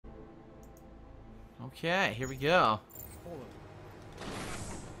Okay, here we go.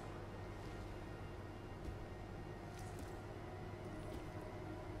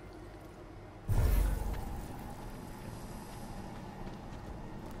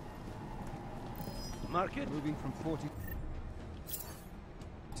 Market moving from 40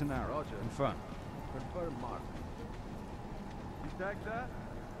 to narrow. Roger. In front. Confirm mark. You tag that?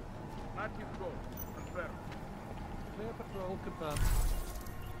 Active go. Confirm. Clear patrol confirmed.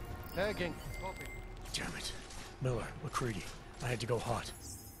 Tagging. Copy. Damn it. Miller, McCready. I had to go hot.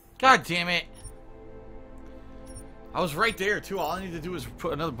 God damn it. I was right there too. All I need to do is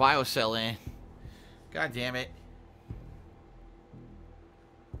put another biocell in. God damn it.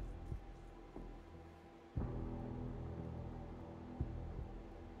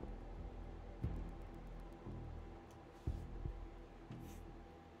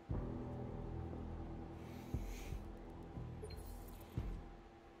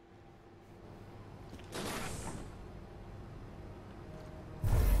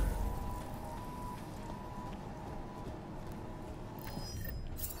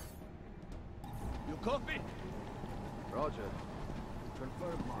 Copy. Roger.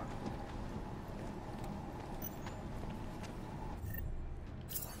 Confirm mark.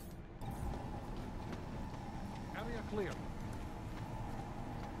 Area clear.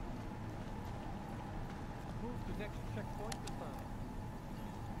 Move to next checkpoint confirmed.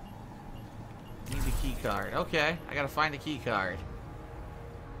 Need the key card. Okay, I gotta find the key card.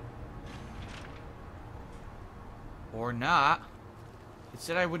 Or not. It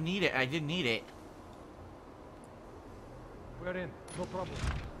said I would need it. I didn't need it. We're in. No problem.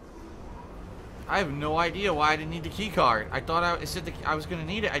 I have no idea why I didn't need the key card. I thought it said I was gonna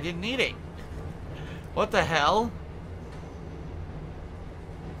need it. I didn't need it. What the hell?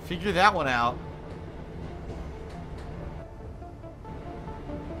 Figure that one out.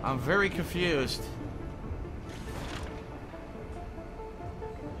 I'm very confused.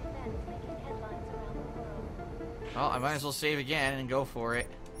 Well, I might as well save again and go for it.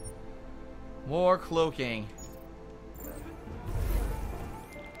 More cloaking.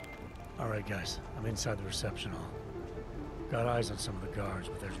 Alright, guys. I'm inside the reception hall. Got eyes on some of the guards,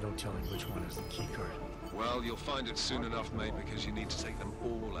 but there's no telling which one has the keycard. Well, you'll find it soon enough, mate, because you need to take them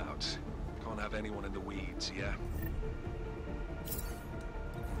all out. Can't have anyone in the weeds, yeah?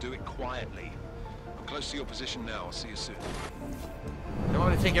 Do it quietly. I'm close to your position now. I'll see you soon. They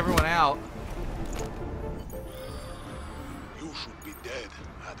want me to take everyone out. You should be dead,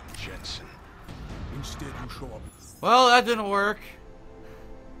 Adam Jensen. Instead, you show up. Well, that didn't work.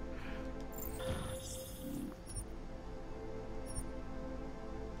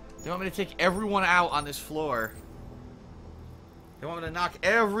 They want me to take everyone out on this floor. They want me to knock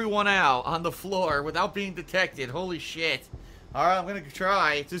everyone out on the floor without being detected. Holy shit. Alright, I'm gonna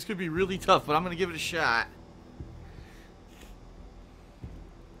try. This could be really tough, but I'm gonna give it a shot.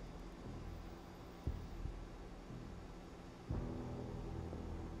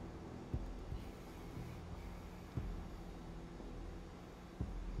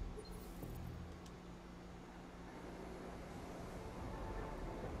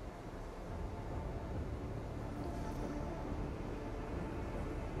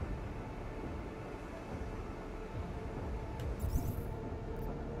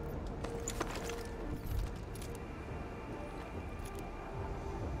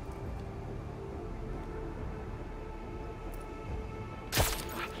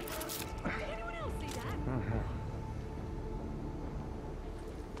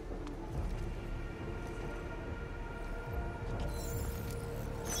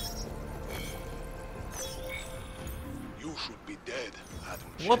 You should be dead,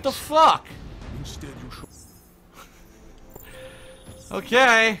 Adam What the Jensen. fuck? Instead, you show.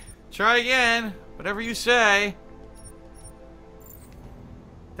 Okay, try again. Whatever you say.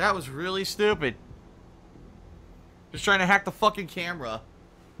 That was really stupid. Just trying to hack the fucking camera.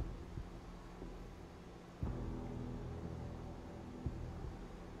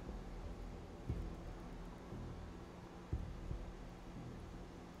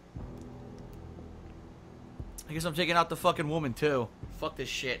 I guess I'm taking out the fucking woman too. Fuck this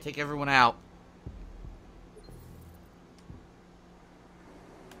shit. Take everyone out.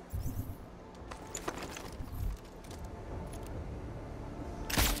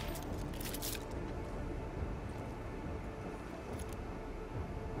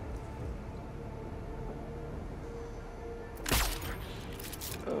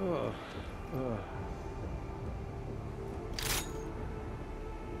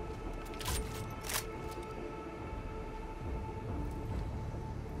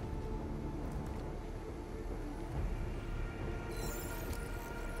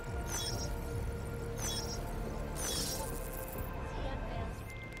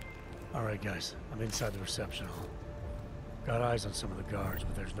 Alright, guys. I'm inside the reception hall. Got eyes on some of the guards,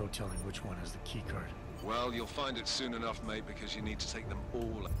 but there's no telling which one has the key card. Well, you'll find it soon enough, mate, because you need to take them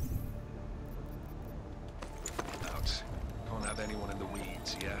all out. Can't have anyone in the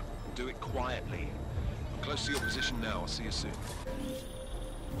weeds, yeah? Do it quietly. I'm close to your position now. I'll see you soon.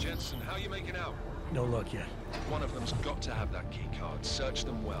 Jensen, how are you making out? No luck yet. One of them's got to have that key card. Search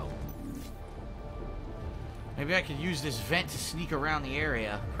them well. Maybe I could use this vent to sneak around the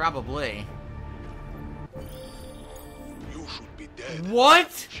area. Probably. You should be dead.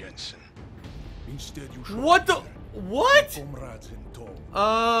 What? Jensen. Instead, you should. What the? What? Comrades in tow.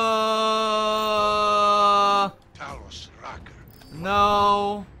 Talos Racker.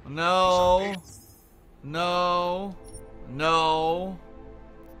 No. No. No. No.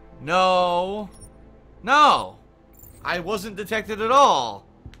 No. No. I wasn't detected at all.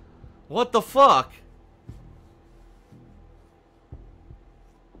 What the fuck?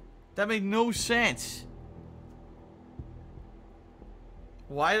 That made no sense.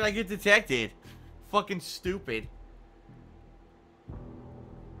 Why did I get detected? Fucking stupid.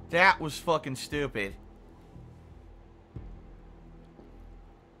 That was fucking stupid.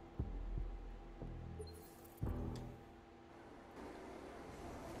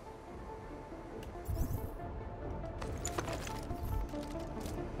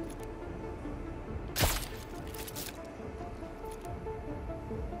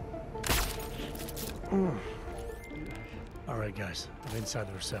 Alright, guys. I'm inside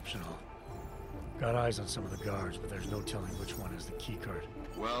the reception hall. Got eyes on some of the guards, but there's no telling which one has the key card.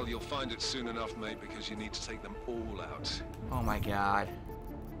 Well, you'll find it soon enough, mate, because you need to take them all out. Oh my god.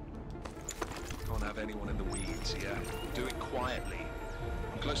 Can't have anyone in the weeds, yeah? Do it quietly.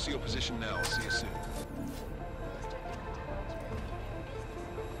 I'm close to your position now. I'll see you soon.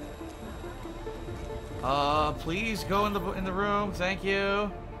 Please go in the room. Thank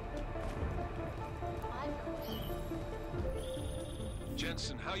you.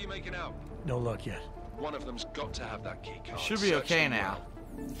 Jensen, how are you making out? No luck yet. One of them's got to have that key card. Should be Search okay them now.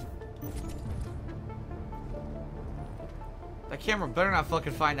 well. That camera better not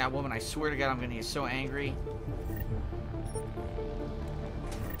fucking find that woman. I swear to God, I'm gonna get so angry.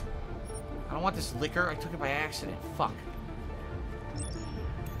 I don't want this liquor. I took it by accident. Fuck.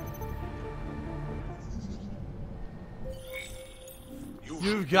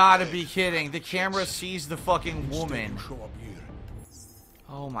 You've got to be kidding. The camera sees the fucking woman. Show up here.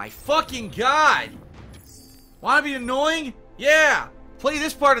 Oh my fucking God. Wanna be annoying? Yeah. Play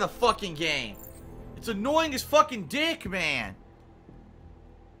this part of the fucking game. It's annoying as fucking dick, man.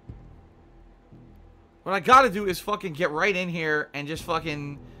 What I gotta do is fucking get right in here and just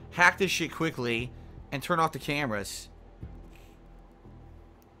fucking hack this shit quickly and turn off the cameras.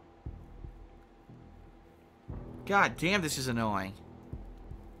 God damn, this is annoying.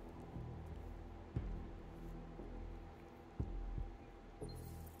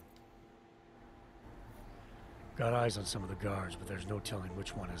 Got eyes on some of the guards, but there's no telling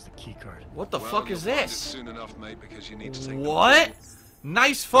which one has the key card. What the Well, fuck you'll is find it this? soon enough, mate, because you need to take them What? all.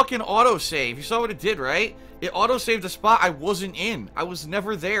 Nice fucking autosave. You saw what it did, right? It autosaved the spot I wasn't in. I was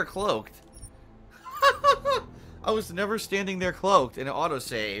never there cloaked. I was never standing there cloaked, and it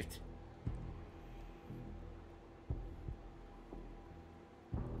autosaved.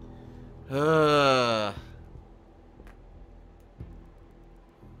 Ugh.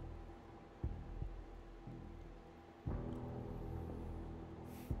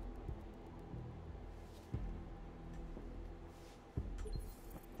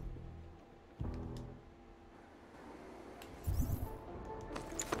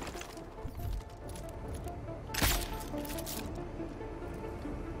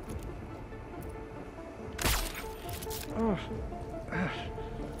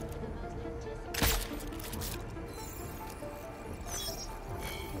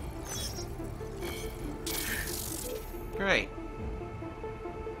 Great.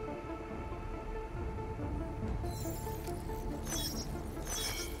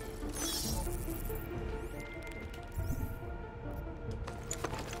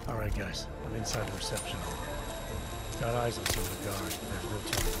 Alright, guys. I'm inside the reception hall. Got eyes on some of the guards, but there's no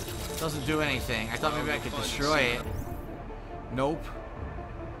telling which one. Doesn't do anything. I thought maybe I could destroy it. Nope.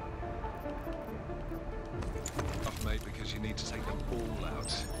 Tough, mate, because you need to take them all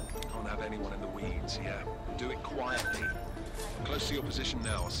out. Can't have anyone in the weeds, yeah? Do it quietly. I'm close to your position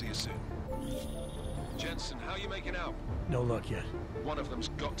now. I'll see you soon. Jensen, how are you making out? No luck yet. One of them's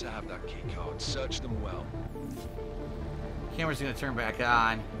got to have that key card. Search them well. Camera's gonna turn back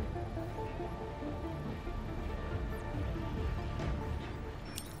on.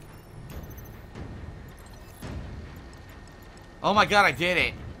 Oh my God, I did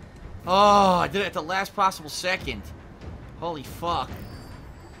it. Oh, I did it at the last possible second. Holy fuck.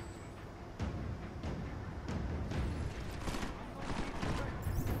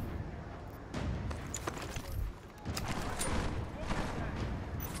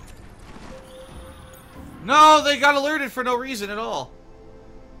 No, they got alerted for no reason at all.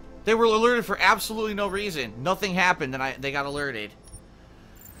 They were alerted for absolutely no reason. Nothing happened and they got alerted.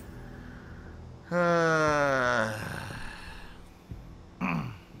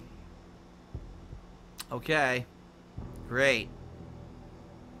 Okay. Great.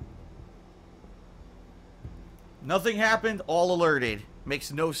 Nothing happened, all alerted.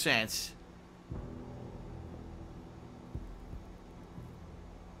 Makes no sense.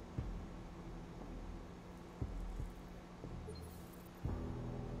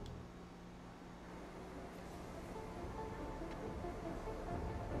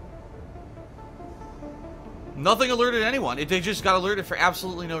 Nothing alerted anyone. They just got alerted for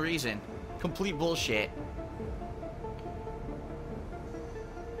absolutely no reason. Complete bullshit.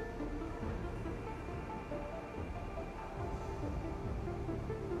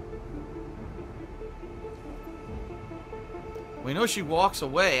 We know she walks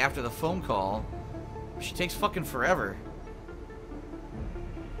away after the phone call. She takes fucking forever.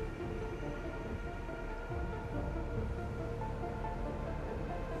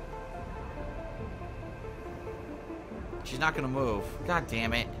 She's not gonna move. God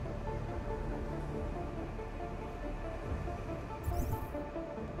damn it.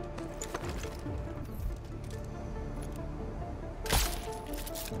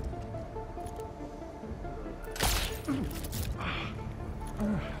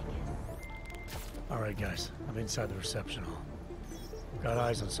 Alright guys, I'm inside the reception hall. Got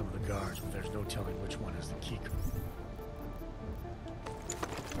eyes on some of the guards, but there's no telling which one has the key card.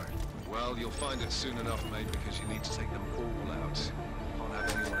 Well, you'll find it soon enough, mate, because you need to take them all out. Can't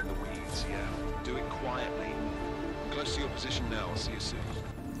have anyone in the weeds, yeah. Do it quietly. Close to your position now. I'll see you soon.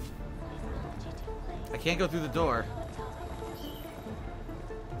 I can't go through the door.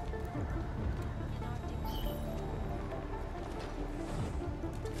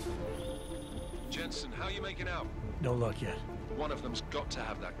 Jensen, how are you making out? No luck yet. One of them's got to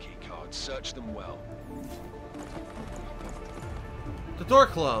have that key card. Search them well. The door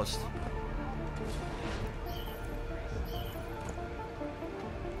closed.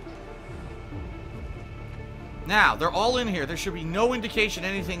 Now, they're all in here. There should be no indication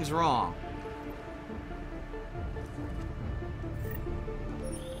anything's wrong.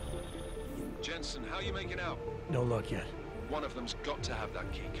 Jensen, how are you making out? No luck yet. One of them's got to have that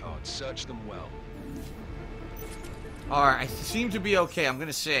key card. Search them well. Alright, I seem to be okay. I'm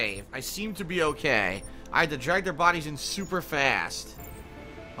gonna save. I seem to be okay. I had to drag their bodies in super fast.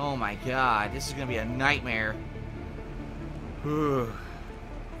 Oh my god, this is gonna be a nightmare.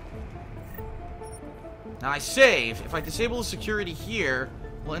 Now I save. If I disable the security here,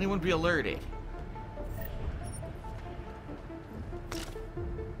 will anyone be alerted?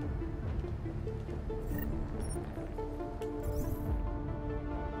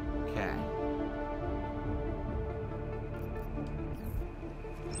 Okay.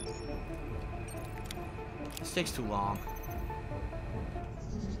 This takes too long.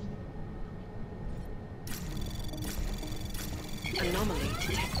 Anomaly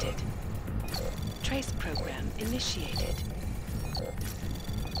detected. Trace program initiated.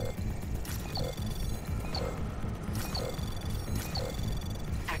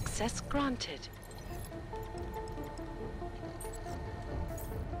 Access granted.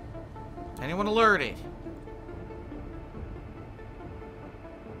 Anyone alerted?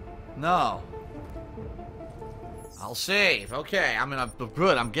 No. I'll save. Okay,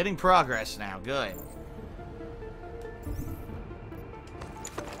 good. I'm getting progress now. Good.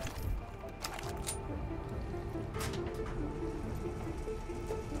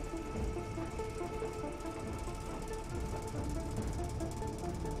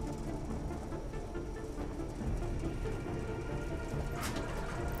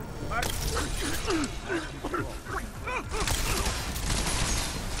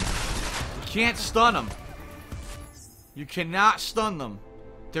 You can't stun them. You cannot stun them.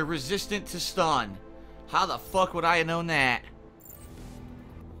 They're resistant to stun. How the fuck would I have known that?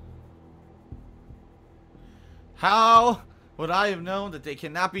 How would I have known that they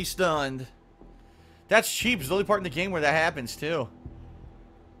cannot be stunned? That's cheap. It's the only part in the game where that happens, too.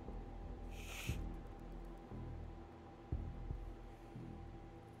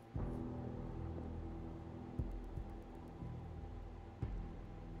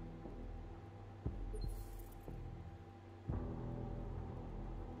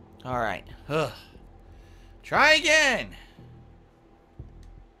 Alright. Try again!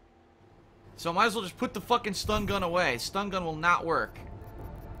 So I might as well just put the fucking stun gun away. Stun gun will not work.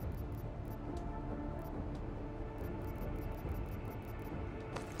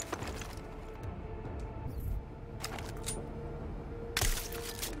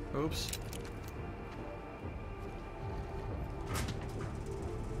 Oops.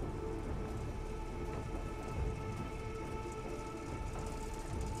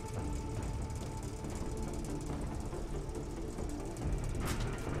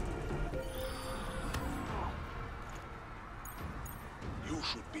 You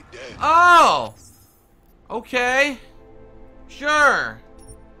should be dead. Oh! Okay. Sure.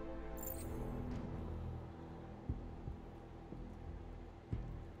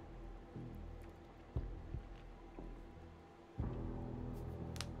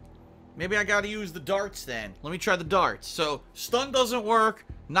 Maybe I gotta use the darts then. Let me try the darts. So, stun doesn't work.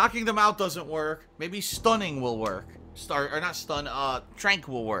 Knocking them out doesn't work. Maybe stunning will work. Or not stun, trank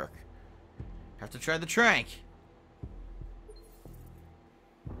will work. Have to try the trank.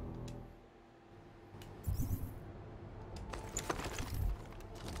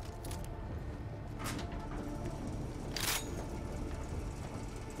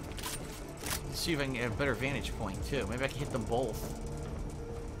 Let's see if I can get a better vantage point too. Maybe I can hit them both.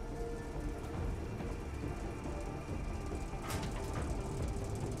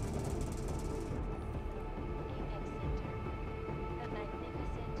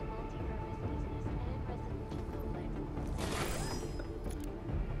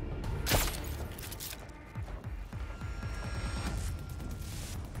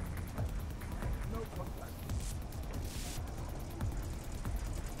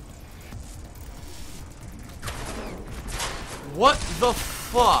 What the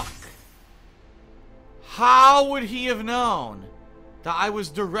fuck? How would he have known that I was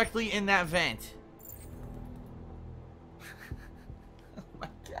directly in that vent? Oh my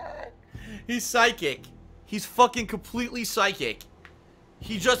god. He's psychic. He's fucking completely psychic.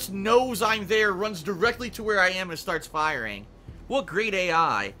 He just knows I'm there, runs directly to where I am, and starts firing. What great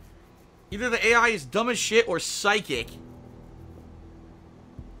AI. Either the AI is dumb as shit or psychic.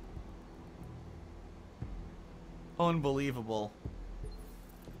 Unbelievable.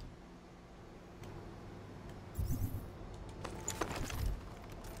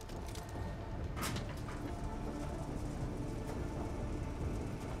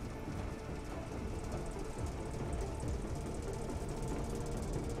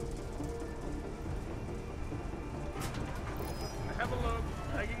 Have a look.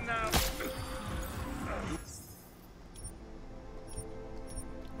 Tagging now.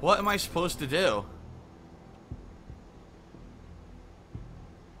 What am I supposed to do?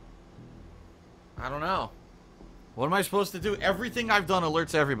 I don't know. What am I supposed to do? Everything I've done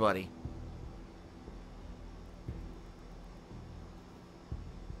alerts everybody.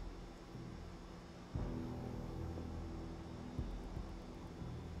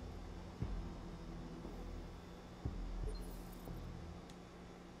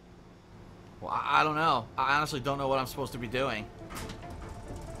 Well, I don't know. I honestly don't know what I'm supposed to be doing.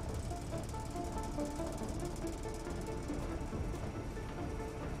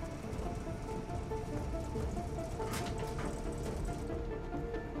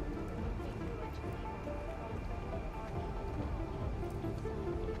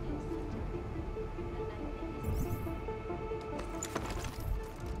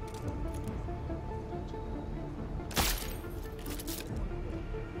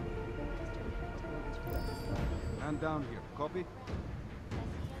 Man down here. Copy?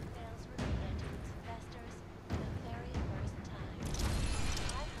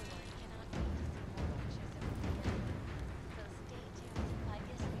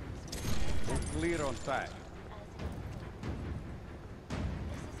 Clear on time.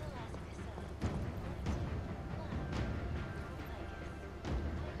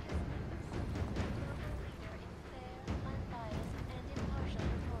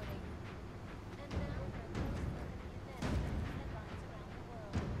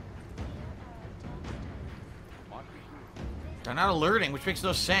 They're not alerting, which makes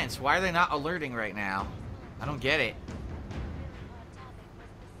no sense. Why are they not alerting right now? I don't get it.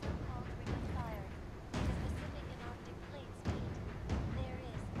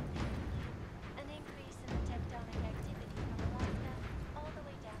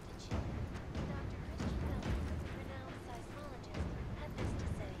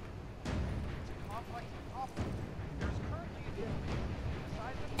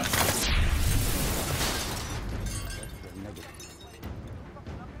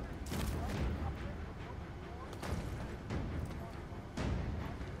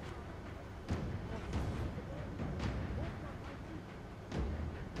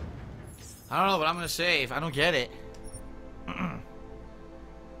 I don't know, but I'm gonna save. I don't get it.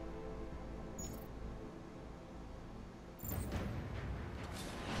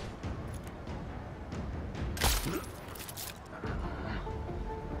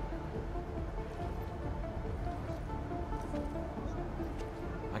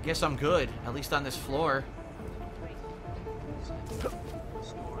 I guess I'm good, at least on this floor.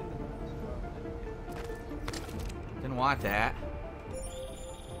 Didn't want that.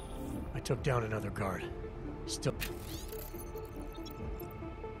 I took down another guard. Still.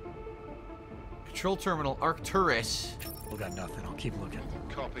 Control terminal Arcturus. Still got nothing. I'll keep looking.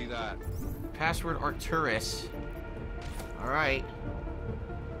 Copy that. Password Arcturus. Alright.